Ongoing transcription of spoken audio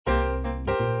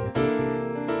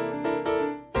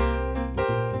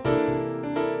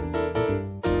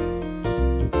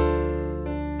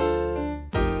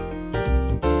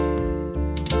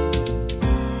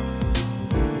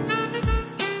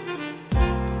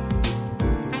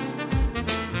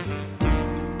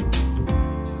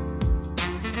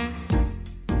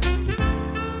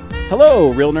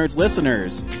Hello, Real Nerds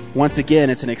listeners. Once again,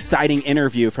 it's an exciting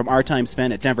interview from our time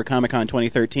spent at Denver Comic-Con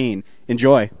 2013.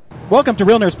 Enjoy. Welcome to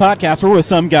Real Nerds Podcast. We're with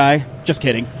some guy. Just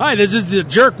kidding. Hi, this is the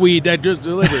jerkweed that just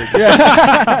delivered.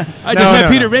 I just met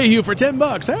Peter Mayhew for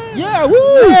 $10. Hey. Yeah,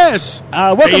 woo! Yes!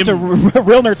 Welcome to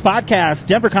Real Nerds Podcast,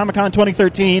 Denver Comic-Con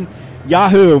 2013,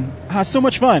 Yahoo. So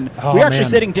much fun. We're actually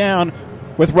sitting down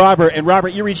with Robert, and Robert,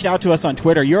 you reached out to us on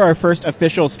Twitter. You're our first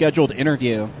official scheduled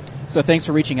interview. So thanks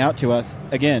for reaching out to us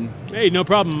again. Hey, no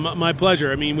problem. My pleasure.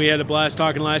 I mean, we had a blast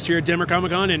talking last year at Denver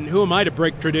Comic-Con, and who am I to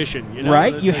break tradition? You know?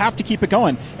 Right? You have to keep it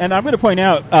going. And I'm going to point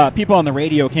out, people on the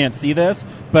radio can't see this,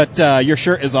 but your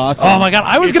shirt is awesome. Oh, my God.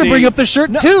 I was going to bring up the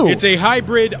shirt, too. It's a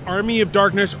hybrid Army of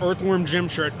Darkness Earthworm Jim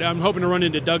shirt. I'm hoping to run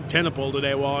into Doug Tennepool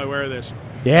today while I wear this.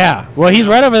 Yeah. Well, he's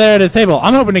right over there at his table.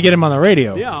 I'm hoping to get him on the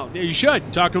radio. Yeah, you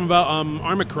should. Talk to him about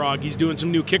Armicrog. He's doing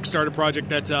some new Kickstarter project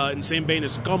that's in the same vein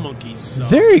as Skull Monkeys. So.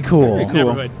 Very cool.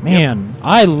 Man,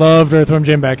 I loved Earthworm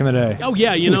Jim back in the day. Oh,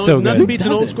 yeah. You know, so nothing good. beats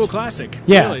an old school classic.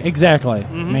 Yeah, really. exactly.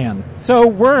 Mm-hmm. Man. So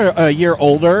we're a year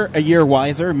older, a year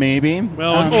wiser, maybe.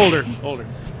 Well, older.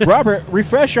 Robert,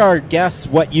 refresh our guests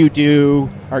what you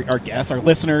do, our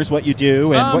listeners what you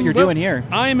do, and what you're doing here.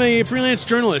 I'm a freelance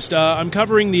journalist. I'm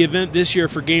covering the event this year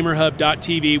for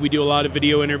GamerHub.tv. We do a lot of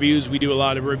video interviews. We do a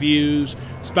lot of reviews,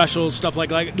 specials, stuff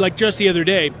like just the other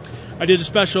day. I did a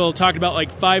special talking about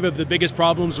like 5 of the biggest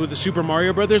problems with the Super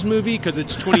Mario Brothers movie because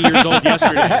it's 20 years old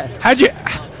yesterday. How'd you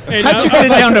get it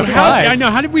down to 5? I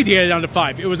know. How did we get it down to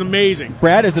 5? It was amazing.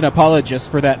 Brad is an apologist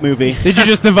for that movie. Did you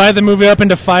just divide the movie up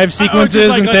into 5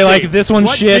 sequences and say, this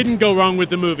one's shit? What didn't go wrong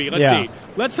with the movie? Let's see.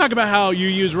 Let's talk about how you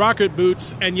use rocket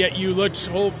boots and yet you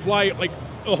fly like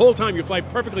the whole time you fly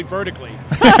perfectly vertically.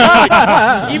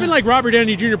 Even like Robert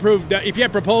Downey Jr. proved that if you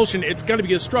have propulsion, it's going to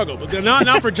be a struggle. But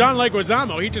not for John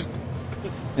Leguizamo. He just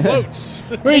floats.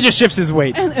 Or he just shifts his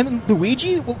weight. And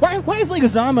Luigi? Why is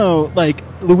Leguizamo like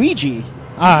Luigi?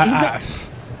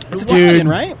 It's Italian,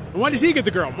 right? Why does he get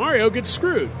the girl? Mario gets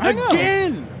screwed.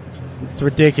 Again. It's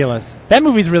ridiculous. That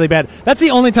movie's really bad. That's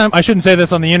the only time, I shouldn't say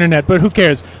this on the internet, but who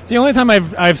cares? It's the only time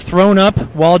I've thrown up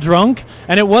while drunk,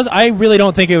 and I really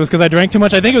don't think it was because I drank too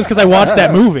much. I think it was because I watched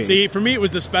that movie. See, for me it was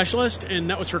The Specialist,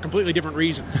 and that was for completely different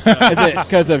reasons. Is it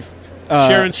because of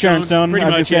Sharon Stone? Pretty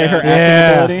much, her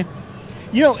acting ability?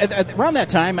 You know, around that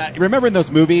time, I remember in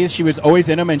those movies, she was always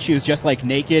in them, and she was just like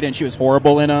naked, and she was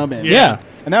horrible in them. And,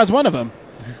 and that was one of them.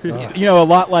 You know, a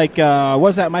lot like what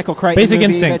was that Michael Crichton Basic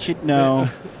movie Instinct? No,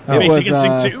 Basic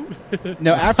Instinct 2.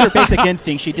 No, after Basic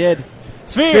Instinct, she did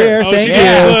Sphere. Thank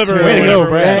you, Sliver. Way to go,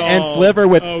 Brad. And Sliver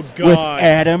with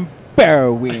Adam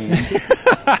Barrowing.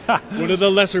 One of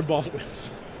the lesser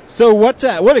Baldwins. So what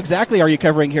exactly are you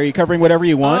covering here? Are you covering whatever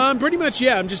you want? Pretty much,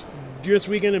 yeah. I'm just. This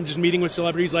weekend, I'm just meeting with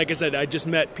celebrities. Like I said, I just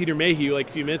met Peter Mayhew like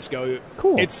a few minutes ago.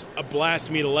 Cool. It's a blast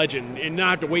to meet a legend and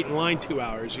not have to wait in line 2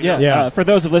 hours. You know? Yeah. For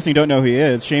those of listening who don't know who he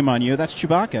is, shame on you. That's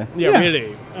Chewbacca. Yeah,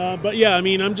 really. But yeah, I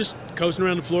mean, I'm just coasting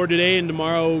around the floor today, and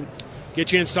tomorrow get a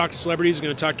chance to talk to celebrities. I'm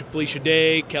going to talk to Felicia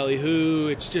Day, Kelly Hu.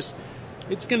 It's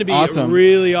going to be a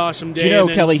really awesome day. Do you know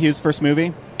Kelly Hu's first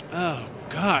movie? Oh,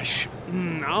 gosh.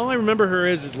 All I remember her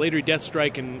is later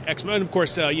Deathstrike and X-Men, and of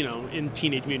course, in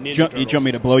Teenage Mutant Ninja Turtles. You want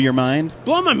me to blow your mind?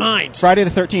 Blow my mind! Friday the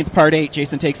 13th, Part 8,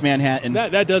 Jason Takes Manhattan.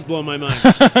 That does blow my mind.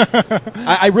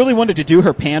 I really wanted to do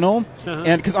her panel,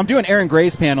 and because I'm doing Aaron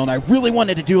Gray's panel, and I really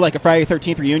wanted to do like a Friday the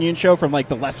 13th reunion show from like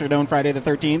the lesser-known Friday the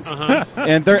 13th.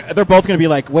 And they're both going to be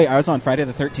like, wait, I was on Friday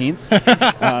the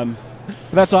 13th?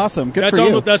 But that's awesome. Good for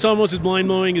you. That's almost as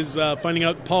mind-blowing as finding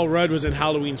out Paul Rudd was in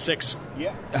Halloween 6.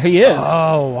 Yeah, he is.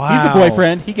 Oh, wow. He's a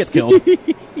boyfriend. He gets killed.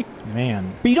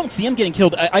 Man. But you don't see him getting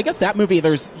killed. I guess that movie,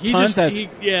 there's tons that's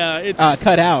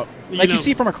cut out. Like you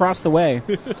see from across the way.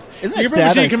 Isn't it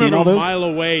sad that I've seen all those? A mile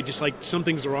away, just like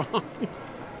something's wrong.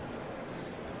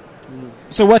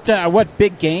 So what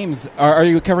big games are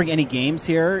you covering? Any games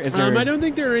here? I don't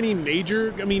think there are any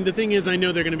major. I mean, the thing is, I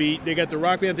know they're going to be. They got the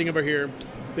Rock Band thing over here.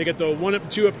 They got the 1-up,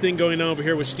 2-up thing going on over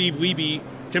here with Steve Wiebe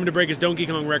attempting to break his Donkey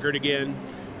Kong record again.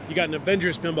 You got an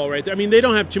Avengers pinball right there. I mean, they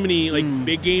don't have too many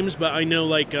big games, but I know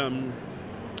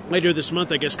later this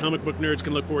month, I guess comic book nerds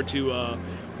can look forward to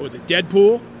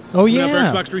Deadpool. Oh yeah, for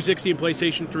Xbox 360 and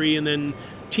PlayStation 3, and then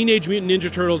Teenage Mutant Ninja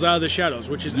Turtles Out of the Shadows,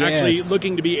 which is actually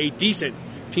looking to be a decent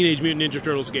Teenage Mutant Ninja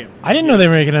Turtles game. I didn't know they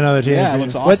were making another Teenage Mutant. Yeah, it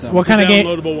looks awesome. What kind of game?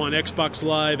 Downloadable one, Xbox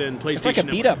Live and PlayStation. It's like a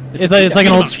beat up. It's like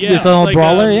an old, it's an old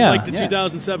brawler. Like the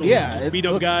 2007 one. Beat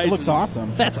up guys. It looks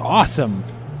awesome. That's awesome.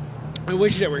 I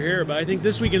wish that were here, but I think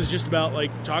this weekend is just about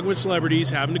talking with celebrities,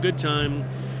 having a good time.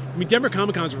 I mean, Denver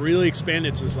Comic Con's really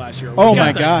expanded since last year. Oh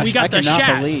my gosh! I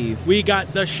cannot believe we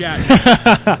got the Shat.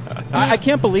 I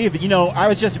can't believe,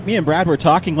 me and Brad were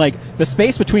talking, like, the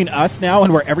space between us now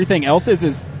and where everything else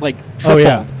is like, tripled. Oh,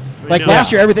 yeah. Like,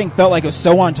 last year, everything felt like it was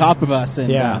so on top of us,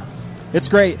 and it's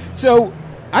great. So,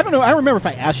 I don't know, I don't remember if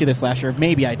I asked you this last year.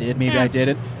 Maybe I did, maybe I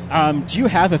didn't. Do you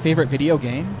have a favorite video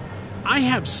game? I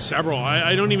have several.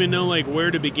 I don't even know like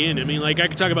where to begin. I mean, like I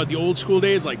could talk about the old school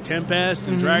days, like Tempest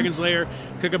and Dragon Slayer.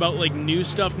 Talk about like new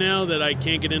stuff now that I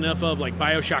can't get enough of, like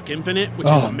BioShock Infinite, which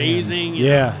is amazing. You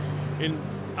know? And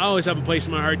I always have a place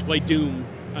in my heart to play Doom.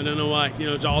 I don't know why.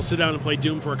 I'll sit down and play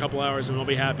Doom for a couple hours and I'll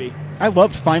be happy. I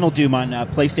loved Final Doom on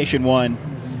PlayStation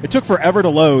 1. It took forever to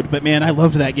load, but man, I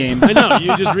loved that game. I know.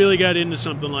 You just really got into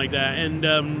something like that. And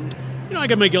I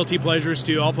got my guilty pleasures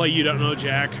too. I'll play You Don't Know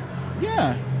Jack.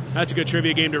 Yeah. That's a good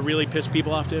trivia game to really piss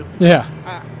people off to. Yeah,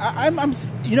 I'm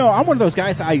one of those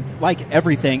guys. I like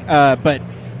everything, but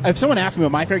if someone asks me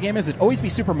what my favorite game is, it'd always be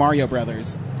Super Mario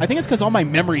Brothers. I think it's because all my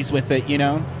memories with it.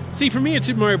 See, for me, it's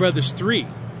Super Mario Brothers 3.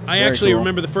 I Very actually cool.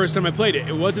 remember the first time I played it.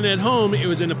 It wasn't at home. It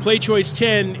was in a Play Choice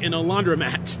 10 in a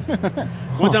laundromat.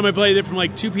 One time I played it from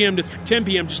like 2 p.m. to 10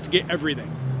 p.m. just to get everything.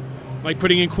 Like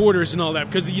putting in quarters and all that.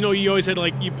 Because, you always had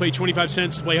like, you play 25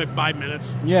 cents to play like 5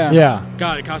 minutes. Yeah.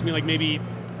 God, it cost me like maybe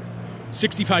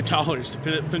 $65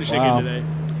 to finish the game today.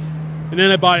 And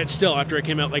then I bought it still after it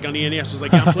came out like on the NES. I was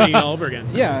like, I'm playing it all over again.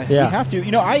 Yeah, you have to.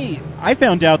 I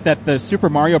found out that the Super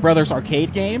Mario Brothers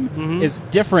arcade game is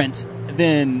different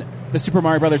than the Super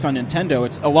Mario Brothers on Nintendo.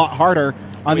 It's a lot harder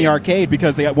on the arcade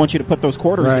because they want you to put those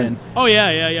quarters in. Oh,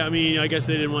 yeah. I mean, I guess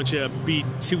they didn't want you to be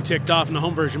too ticked off in the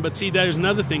home version. But see, there's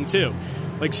another thing, too.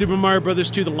 Like Super Mario Brothers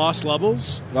 2, The Lost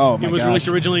Levels. Oh, my It was gosh. released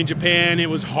originally in Japan. It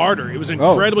was harder. It was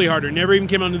incredibly harder. It never even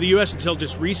came out to the U.S. until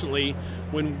just recently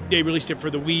when they released it for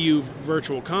the Wii U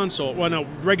Virtual Console. Well, no,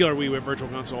 regular Wii U Virtual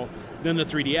Console, then the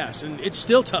 3DS. And it's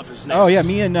still tough as nails. Oh, yeah.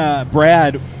 Me and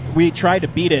Brad, we tried to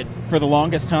beat it for the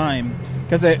longest time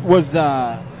because it was...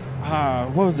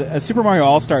 what was it? Super Mario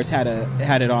All-Stars had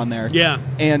it on there. Yeah.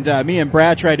 And me and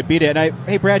Brad tried to beat it. And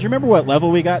hey, Brad, you remember what level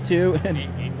we got to?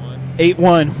 8-1.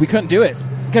 8-1. We couldn't do it.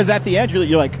 Because at the end,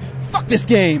 you're like, fuck this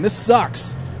game. This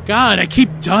sucks. God, I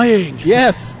keep dying.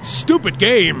 Yes. Stupid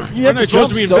game. You have to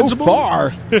jump so invincible?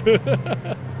 far. And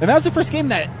that was the first game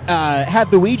that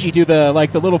had Luigi do the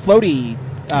little floaty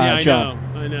jump.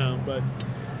 I know. But,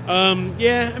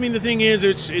 I mean, the thing is,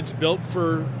 it's built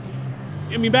for...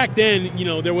 I mean, back then,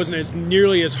 there wasn't as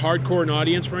nearly as hardcore an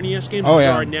audience for NES games as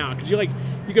there are now. Because you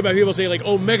get about people say, like,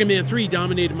 oh, Mega Man 3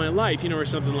 dominated my life, or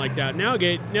something like that.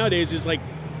 Nowadays, it's like,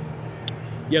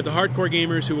 you have the hardcore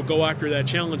gamers who will go after that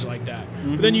challenge like that.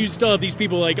 Mm-hmm. But then you still have these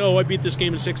people like, oh, I beat this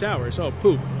game in 6 hours. Oh,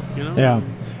 poop. Yeah.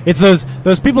 It's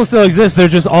those people still exist. They're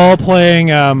just all playing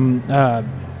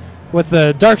with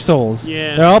the Dark Souls.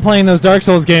 Yeah. They're all playing those Dark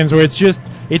Souls games where it's just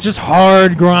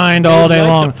hard grind all day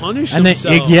long. To punish and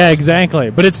themselves. Yeah, exactly.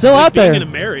 But it's still like out there. Being in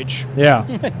a marriage. Yeah.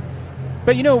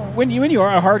 But when you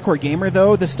are a hardcore gamer,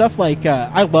 though, the stuff like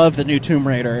I love the new Tomb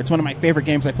Raider. It's one of my favorite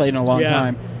games I've played in a long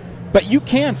time. But you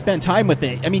can spend time with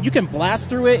it. I mean, you can blast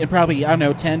through it in probably,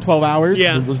 10, 12 hours.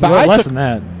 Yeah. But less than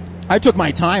that. I took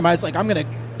my time. I was like, I'm going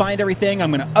to find everything.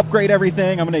 I'm going to upgrade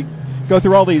everything. I'm going to go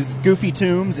through all these goofy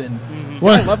tombs and... So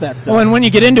I love that stuff. Well, and when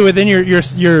you get into it, then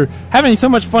you're having so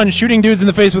much fun shooting dudes in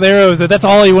the face with arrows that's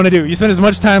all you want to do. You spend as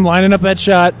much time lining up that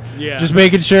shot, just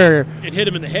making sure it hit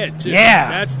him in the head too. Yeah,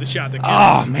 that's the shot that kills.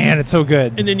 Oh man, it's so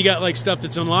good. And then you got like stuff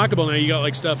that's unlockable now. You got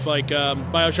like stuff like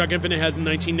BioShock Infinite has the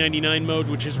 1999 mode,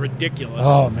 which is ridiculous.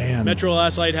 Oh man, Metro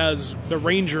Last Light has the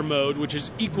Ranger mode, which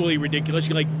is equally ridiculous.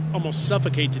 You like almost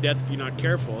suffocate to death if you're not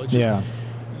careful. It's just,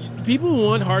 people who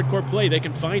want hardcore play, they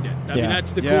can find it. I mean,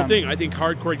 that's the cool thing. I think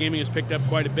hardcore gaming has picked up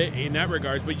quite a bit in that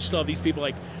regard, but you still have these people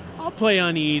like, I'll play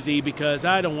on easy because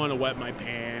I don't want to wet my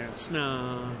pants.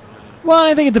 No. Well,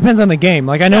 I think it depends on the game.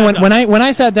 Like I know when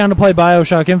I sat down to play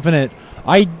BioShock Infinite,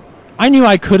 I knew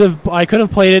I could have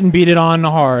played it and beat it on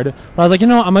hard. But I was like, I'm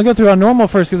gonna go through on normal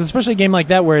first because especially a game like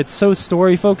that where it's so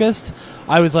story focused.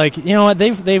 I was like, you know what,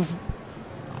 they've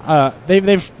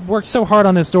worked so hard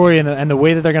on this story and the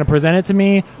way that they're going to present it to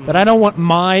me that I don't want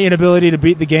my inability to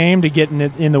beat the game to get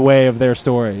in the way of their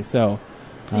story. So,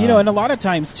 and a lot of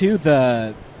times too,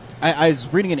 I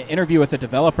was reading an interview with the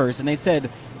developers and they said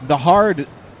the hard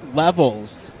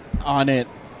levels on it,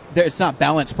 it's not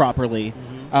balanced properly.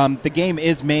 The game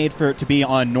is made for it to be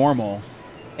on normal.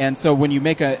 And so when you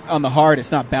make it on the hard,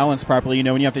 it's not balanced properly.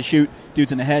 When you have to shoot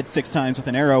dudes in the head 6 times with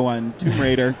an arrow on Tomb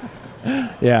Raider.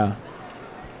 Yeah.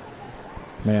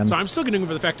 Man. So I'm still getting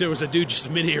over the fact that there was a dude just a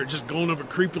minute here just going over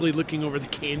creepily looking over the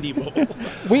candy bowl.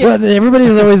 Well,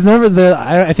 everybody's always never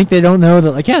I think they don't know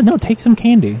that take some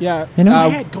candy. Yeah.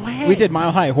 Go ahead. We did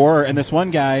Mile High Horror and this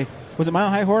one guy, was it Mile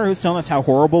High Horror who's telling us how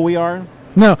horrible we are?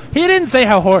 No, he didn't say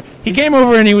how horror. He came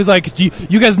over and he was like,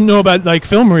 "You guys know about like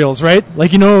film reels, right?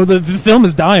 Like the film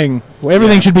is dying.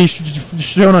 Everything should be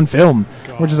shown on film."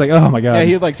 We're just like, "Oh my god!" Yeah,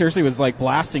 he like seriously was like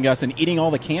blasting us and eating all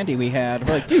the candy we had.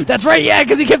 We're like, dude, that's right. Yeah,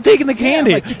 because he kept taking the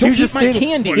candy. Like, don't eat my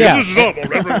candy. Yeah,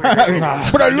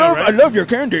 but I love your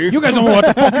candy. You guys don't know what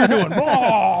the fuck you're doing.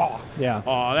 Yeah.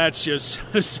 Oh, that's just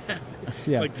so sad.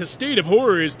 Yeah. It's like the state of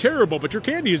horror is terrible, but your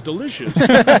candy is delicious.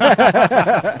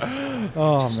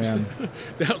 Oh man.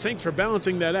 Now, thanks for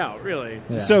balancing that out. Really.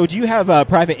 Yeah. So, do you have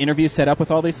private interviews set up with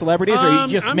all these celebrities, or you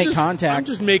just make contact? I'm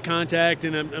just make contact,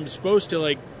 and I'm supposed to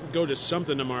like go to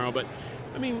something tomorrow, but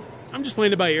I mean, I'm just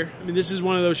playing it by ear. I mean, this is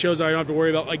one of those shows I don't have to worry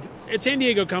about. Like at San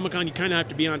Diego Comic-Con, you kind of have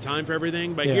to be on time for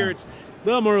everything, but here it's a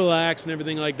little more relaxed and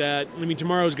everything like that. I mean,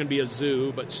 tomorrow's going to be a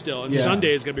zoo, but still, and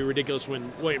Sunday is going to be ridiculous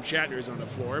when William Shatner is on the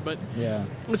floor, but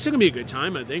it's still going to be a good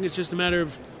time, I think. It's just a matter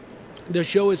of the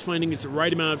show is finding its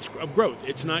right amount of growth.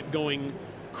 It's not going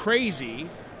crazy,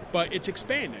 but it's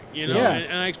expanding, you know? Yeah.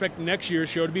 And I expect next year's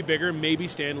show to be bigger. Maybe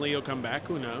Stan Lee will come back.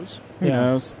 Who knows? Who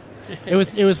knows? It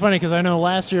was funny because I know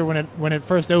last year when it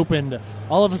first opened,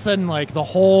 all of a sudden like the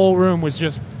whole room was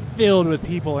just filled with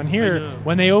people, and here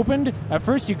when they opened, at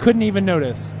first you couldn't even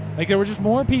notice. Like there were just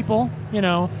more people, you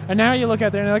know, and now you look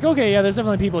out there and you're like, okay, yeah, there's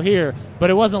definitely people here, but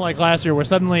it wasn't like last year where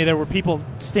suddenly there were people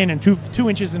standing two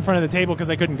inches in front of the table because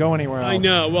they couldn't go anywhere else. I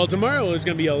know. Well, tomorrow is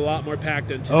going to be a lot more packed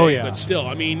than today, but still,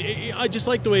 I mean, I just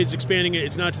like the way it's expanding it.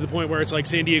 It's not to the point where it's like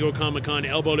San Diego Comic-Con,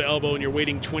 elbow to elbow, and you're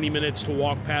waiting 20 minutes to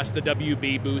walk past the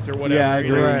WB booth or whatever. Yeah, I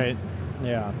agree. Right.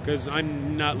 Yeah. Because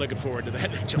I'm not looking forward to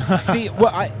that next July. See,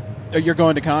 you're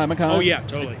going to Comic-Con? Oh, yeah,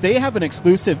 totally. They have an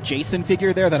exclusive Jason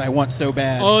figure there that I want so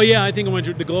bad. Oh, yeah, I think I went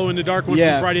to the glow-in-the-dark one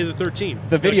from Friday the 13th.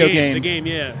 The video game. The game,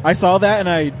 yeah. I saw that, and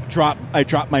I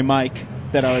dropped my mic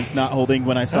that I was not holding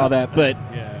when I saw that, but...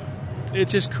 Yeah.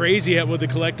 It's just crazy with the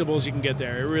collectibles you can get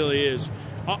there. It really is.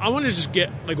 I want to just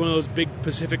get like one of those big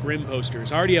Pacific Rim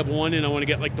posters. I already have one, and I want to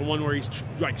get like the one where he's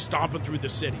like stomping through the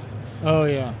city. Oh,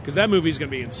 yeah. Because that movie's going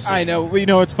to be insane. I know. You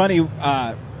know, it's funny.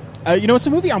 It's a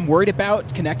movie I'm worried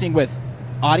about connecting with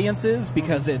audiences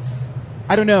because it's,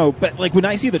 I don't know, but like when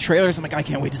I see the trailers, I'm like, I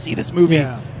can't wait to see this movie.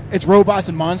 Yeah. It's robots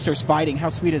and monsters fighting. How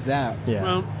sweet is that? Yeah.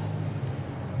 Well,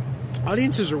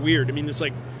 audiences are weird. I mean, it's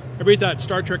like everybody thought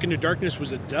Star Trek Into Darkness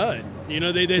was a dud. You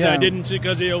know, they didn't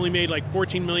because they only made like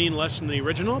 $14 million less than the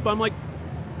original. But I'm like,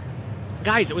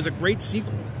 guys, it was a great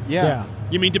sequel. Yeah.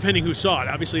 You mean depending who saw it?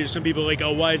 Obviously, there's some people like,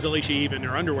 oh, why is Alicia Eve in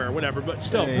her underwear or whatever? But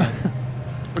still.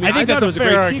 I mean, I thought it was a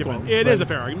great argument, sequel. It is a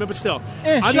fair argument, but still.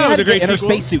 I thought it was a great inner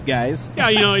sequel. spacesuit, guys. Yeah,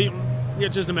 you know,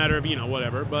 it's just a matter of,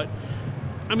 whatever. But,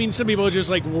 I mean, some people are just,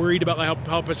 like, worried about like,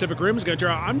 how Pacific Rim is going to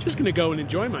turn out. I'm just going to go and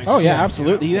enjoy myself. Oh, yeah,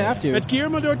 absolutely. You have to. It's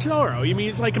Guillermo del Toro. I mean,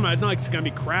 it's like, come on, it's not like it's going to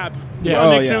be crap. Yeah.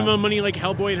 It'll make some amount of money like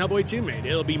Hellboy and Hellboy 2 made.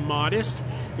 It'll be modest.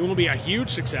 It won't be a huge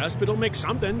success, but it'll make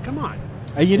something. Come on.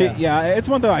 It's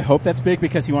one that I hope that's big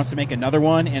because he wants to make another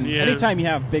one. And anytime you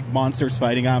have big monsters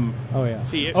fighting,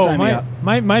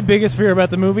 my biggest fear about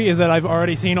the movie is that I've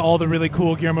already seen all the really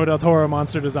cool Guillermo del Toro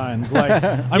monster designs. Like,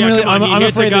 I'm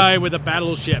hits afraid a guy with a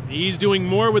battleship. He's doing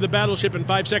more with a battleship in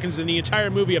 5 seconds than the entire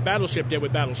movie a battleship did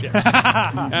with battleship.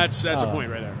 That's a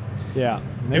point right there. Yeah.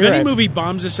 If any movie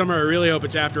bombs this summer, I really hope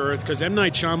it's After Earth because M.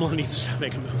 Night Shyamalan needs to stop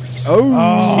making movies.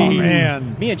 Oh,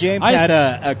 man. Me and James had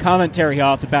a commentary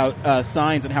off about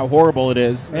Signs and how horrible it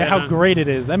is. Yeah, how great it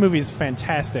is. That movie is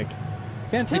fantastic.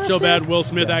 Fantastic. It's so bad Will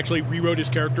Smith actually rewrote his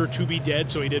character to be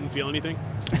dead so he didn't feel anything.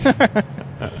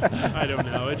 I don't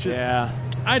know. It's just... Yeah.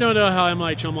 I don't know how M.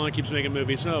 Night Shyamalan keeps making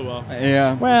movies. Oh, well.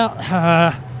 Yeah. Well,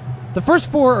 the first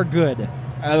 4 are good.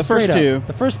 The first 2.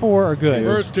 The first 4 are good. The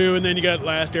first 2, and then you got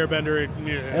Last Airbender.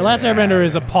 Last Airbender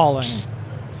is appalling.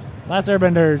 Last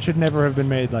Airbender should never have been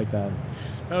made like that.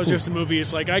 That was just a movie.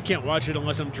 It's like, I can't watch it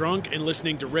unless I'm drunk and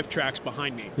listening to riff tracks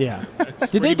behind me. Yeah.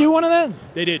 Did they do one of that?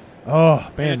 They did. Oh,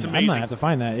 man. It's I amazing. might have to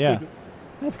find that, yeah.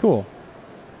 That's cool.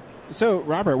 So,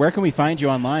 Robert, where can we find you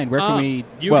online? Where can we...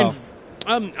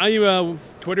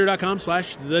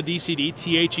 Twitter.com/TheDCD,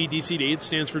 THEDCD. It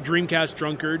stands for Dreamcast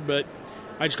Drunkard, but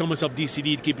I just call myself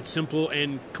DCD to keep it simple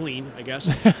and clean, I guess.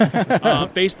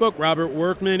 Facebook, Robert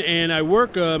Workman, and I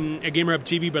work at Gamer Hub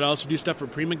TV, but I also do stuff for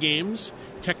Prima Games,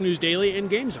 Tech News Daily, and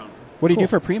Game Zone. What do you do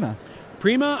for Prima?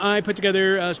 Prima, I put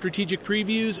together strategic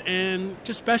previews and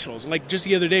just specials. Like just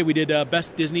the other day, we did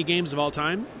best Disney games of all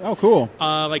time. Oh, cool.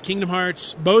 Like Kingdom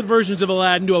Hearts, both versions of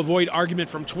Aladdin to avoid argument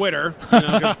from Twitter.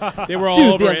 'Cause they were all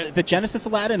over it. The Genesis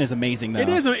Aladdin is amazing, though.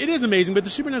 It is amazing, but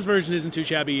the Super NES version isn't too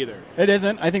shabby either. It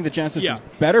isn't. I think the Genesis is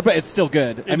better, but it's still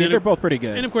good. I mean, they're both pretty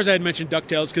good. And, of course, I had mentioned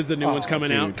DuckTales because the new one's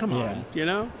coming out. Come on,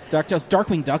 DuckTales.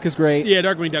 Darkwing Duck is great. Yeah,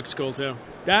 Darkwing Duck's cool, too.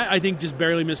 That, I think, just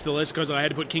barely missed the list because I had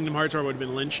to put Kingdom Hearts or I would have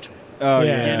been lynched. Oh,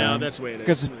 Yeah. You know, that's the way it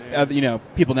is. Because,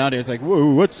 people nowadays are like, whoa,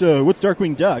 what's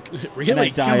Darkwing Duck? Really? And I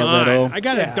die Come a little. on. I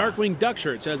got Yeah. a Darkwing Duck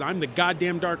shirt. It says, I'm the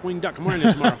goddamn Darkwing Duck. I'm wearing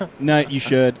it tomorrow. No, you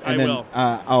should. And I then will.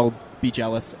 I'll be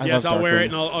jealous. I Yes, love I'll wear Darkwing. it,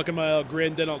 and I'll come out, I'll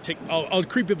grin, then I'll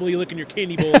creepily look in your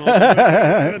candy bowl,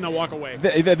 and I'll walk away.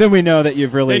 Then we know that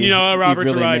you've really. Then you've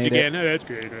Robert's really arrived made again. it. Oh, that's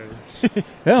great.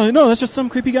 Oh, no, that's just some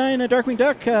creepy guy in a Darkwing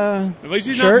Duck. At least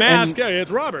he's shirt not masked. and- Yeah,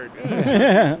 it's Robert.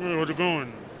 Yes. Where's it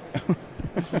going?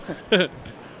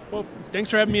 Well, thanks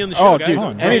for having me on the show, Oh, guys. dude, I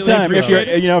greatly anytime. If appreciate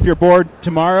it. if you're bored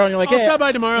tomorrow and you're like, I'll hey, stop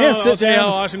by tomorrow. Yeah, I'll sit say down.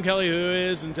 how awesome Kelly Who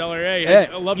is and tell her, hey, Hey,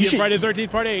 I love you you should- Friday the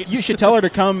 13th, part 8. You should tell her to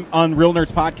come on Real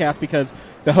Nerds podcast because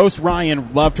the host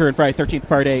Ryan loved her in Friday 13th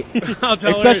Part 8, I'll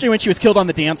tell especially her. when she was killed on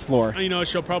the dance floor.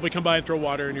 She'll probably come by and throw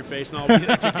water in your face, and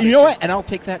I'll take You know what? And I'll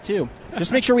take that too.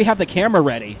 Just make sure we have the camera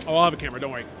ready. Oh, I'll have a camera.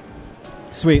 Don't worry.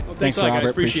 Sweet. Well, thanks a lot, Robert. guys.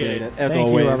 Appreciate it. it. As Thank you,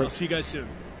 always. Robert. See you guys soon.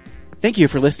 Thank you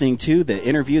for listening to the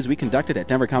interviews we conducted at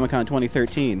Denver Comic Con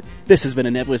 2013. This has been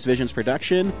a Nebulous Visions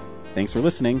production. Thanks for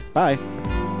listening. Bye.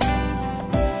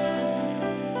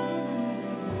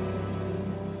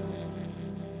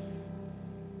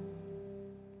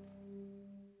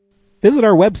 Visit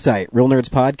our website,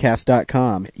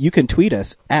 realnerdspodcast.com. You can tweet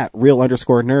us at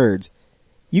real_nerds.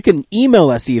 You can email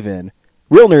us even,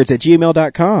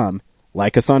 realnerds@gmail.com.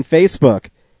 Like us on Facebook.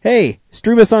 Hey,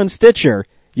 stream us on Stitcher.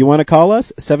 You want to call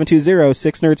us?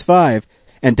 720-6nerds5.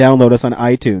 And download us on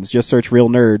iTunes. Just search Real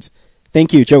Nerds.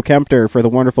 Thank you, Joe Kempter, for the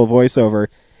wonderful voiceover.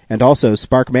 And also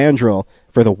Spark Mandrill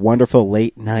for the wonderful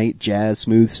late-night jazz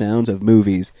smooth sounds of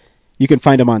movies. You can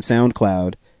find him on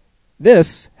SoundCloud.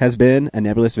 This has been a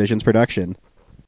Nebulous Visions production.